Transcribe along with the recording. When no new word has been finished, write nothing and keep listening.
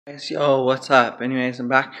Guys, yo, what's up? Anyways, I'm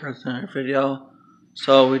back here with another video.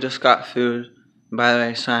 So we just got food. By the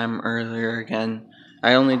way, sorry I'm earlier again.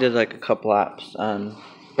 I only did like a couple laps.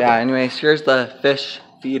 Yeah. Anyways, here's the fish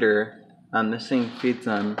feeder. This thing feeds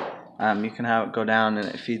them. You can have it go down and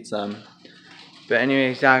it feeds them. But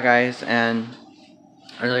anyways, yeah, guys. And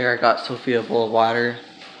earlier I got Sophia a bowl of water.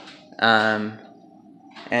 And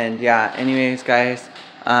yeah. Anyways, guys.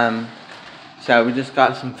 So we just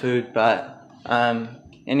got some food, but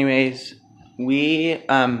anyways. We,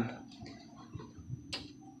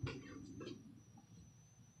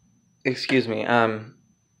 excuse me,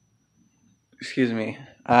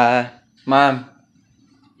 Mom.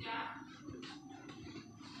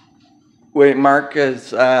 Wait, Mark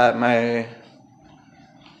is, my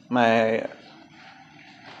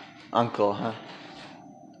uncle, huh?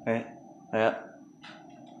 Right? Yeah.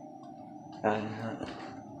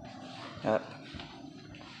 Yeah.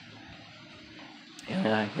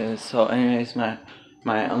 Yeah, so anyways, my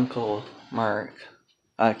uncle Mark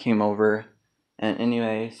came over, and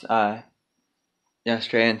anyways,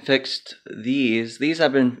 yesterday and fixed these. These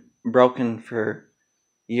have been broken for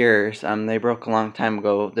years. They broke a long time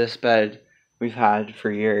ago. This bed we've had for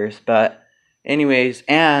years, but anyways,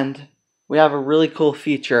 and we have a really cool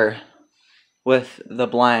feature with the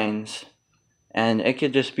blinds, and it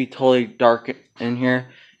could just be totally dark in here.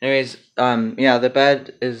 Anyways, yeah, the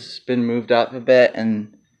bed has been moved up a bit,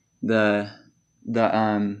 and the you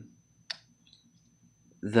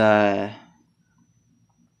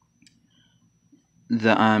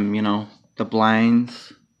know, the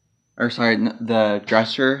blinds, or sorry, the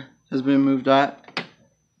dresser has been moved up.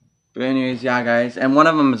 But anyways, yeah, guys, and one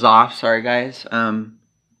of them is off. Sorry, guys,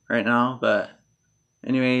 right now. But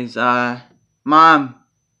anyways, Mom,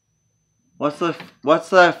 what's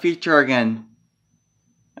the feature again?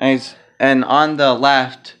 Anyways, and on the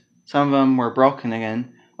left, some of them were broken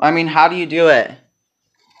again. Well, I mean, how do you do it?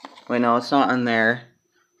 Wait, no, it's not on there.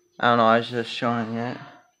 I don't know. I was just showing it.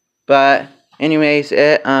 But anyways,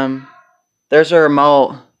 there's a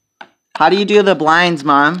remote. How do you do the blinds,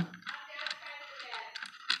 Mom?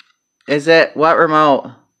 Is it what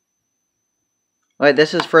remote? Wait,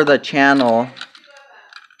 this is for the channel.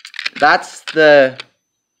 That's the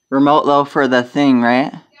remote though for the thing,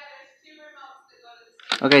 right?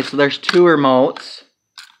 Okay, so there's two remotes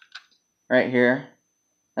right here,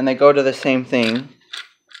 and they go to the same thing.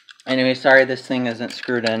 Anyway, sorry this thing isn't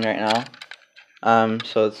screwed in right now.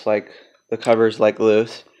 So it's like the cover's like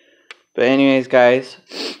loose. But anyways, guys,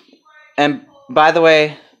 and by the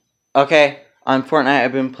way, okay, on Fortnite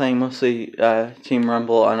I've been playing mostly Team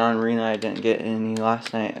Rumble, and on Arena I didn't get any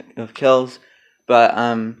last night of kills. But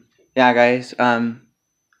yeah, guys,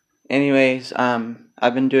 anyways,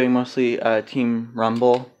 I've been doing mostly Team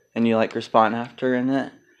Rumble, and you like respawn after in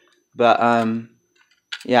it. But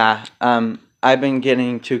yeah, I've been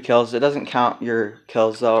getting 2 kills. It doesn't count your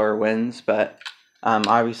kills though, or wins, but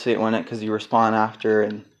obviously it won it because you respawn after,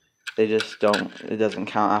 and they just don't, it doesn't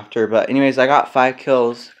count after. But anyways, I got 5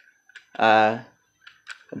 kills a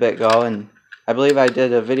bit ago, and I believe I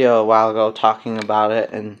did a video a while ago talking about it,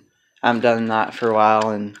 and I haven't done that for a while,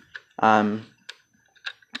 and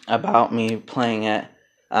about me playing it.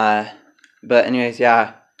 But anyways,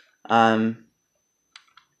 yeah.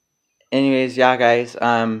 Anyways, yeah, guys.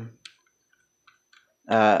 A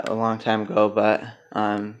long time ago, but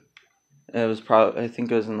it was probably, I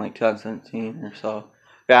think it was in like 2017 or so.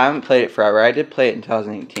 Yeah, I haven't played it forever. I did play it in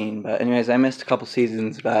 2018, but anyways, I missed a couple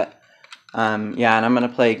seasons, but yeah, and I'm gonna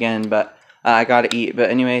play again, but I gotta eat. But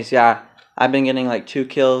anyways, yeah, I've been getting like 2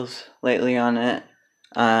 kills lately on it.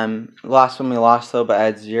 Last one we lost though, but I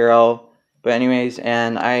had 0. But anyways,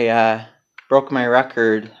 and I broke my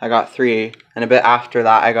record. I got 3, and a bit after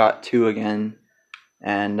that I got 2 again.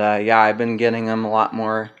 And yeah, I've been getting them a lot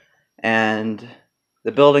more. And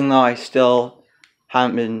the building though, I still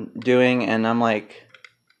haven't been doing, and I'm like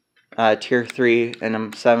tier 3, and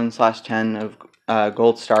I'm 7/10 of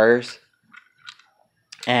gold stars.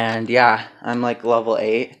 And yeah, I'm like level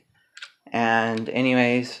 8. And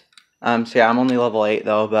anyways, so yeah, I'm only level 8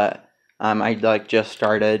 though, but I like just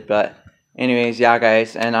started. But anyways, yeah,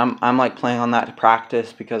 guys, and I'm like playing on that to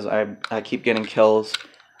practice because I keep getting kills,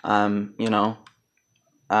 you know.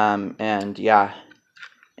 And yeah,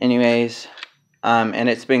 anyways, and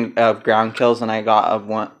it's been ground kills, and I got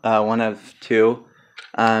one of 2.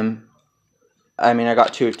 I mean, I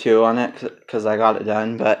got 2 of 2 on it because I got it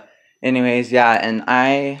done. But anyways, yeah, and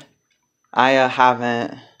I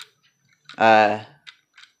haven't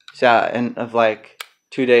so yeah, in of like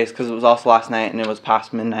 2 days, because it was also last night and it was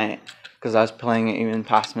past midnight because I was playing it even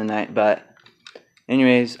past midnight. But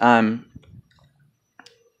anyways, and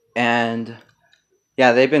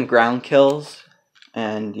yeah, they've been ground kills,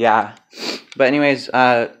 and yeah. But anyways,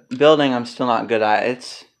 building I'm still not good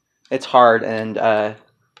at. It's hard, and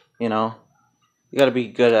you know, you gotta be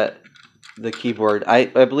good at the keyboard. I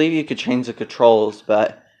believe you could change the controls,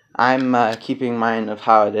 but I'm keeping mine of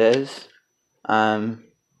how it is.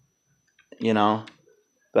 You know,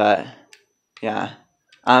 but yeah.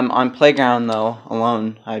 On Playground though,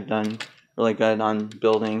 alone, I've done really good on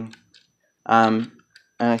building.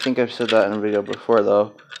 And I think I've said that in a video before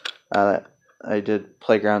though. I did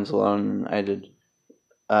Playgrounds alone. I did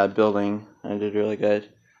building. I did really good.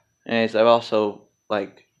 Anyways, I've also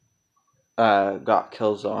like got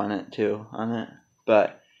kills on it too on it.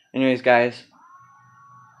 But anyways, guys,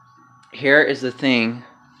 here is the thing.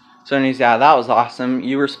 So anyways, yeah, that was awesome.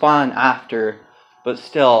 You respawn after, but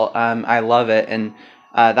still, I love it, and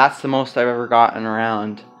that's the most I've ever gotten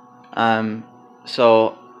around.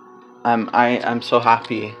 So I'm so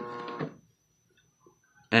happy,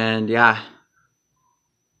 and yeah.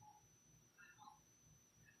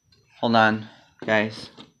 Hold on, guys.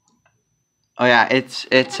 Oh yeah, it's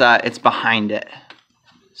behind it.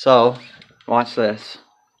 So watch this.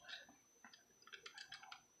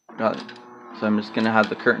 Got it. So I'm just gonna have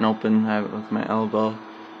the curtain open. I have it with my elbow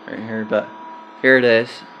right here, but here it is.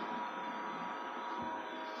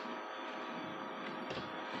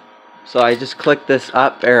 So I just click this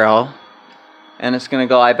up arrow, and it's gonna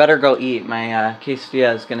go. I better go eat. My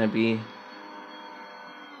quesadilla is gonna be,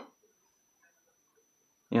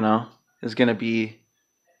 you know, is gonna be,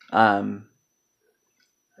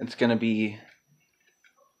 it's gonna be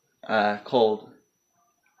cold.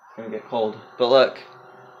 It's gonna get cold. But look,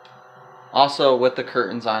 also with the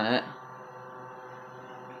curtains on it.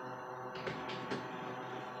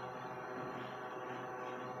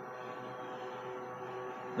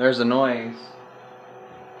 There's a noise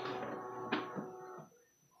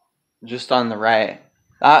just on the right.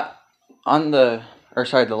 That on the, or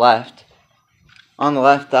sorry, the left. On the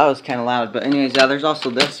left, that was kind of loud. But anyways, yeah, there's also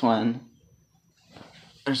this one.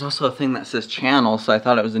 There's also a thing that says channel, so I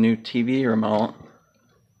thought it was a new TV remote.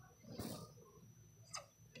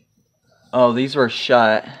 Oh, these were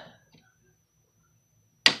shut.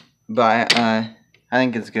 But I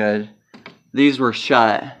think it's good. These were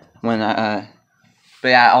shut when but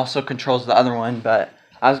yeah, it also controls the other one, but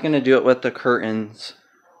I was gonna do it with the curtains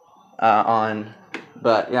on.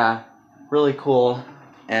 But yeah, really cool.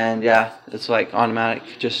 And yeah, it's like automatic,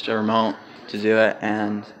 just a remote to do it.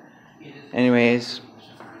 And anyways,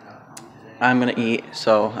 I'm gonna eat,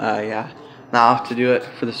 so yeah, now I'll have to do it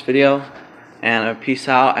for this video. And peace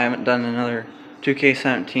out. I haven't done another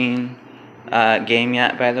 2K17 game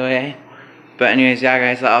yet, by the way. But anyways, yeah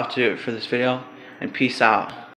guys, I'll have to do it for this video. And peace out.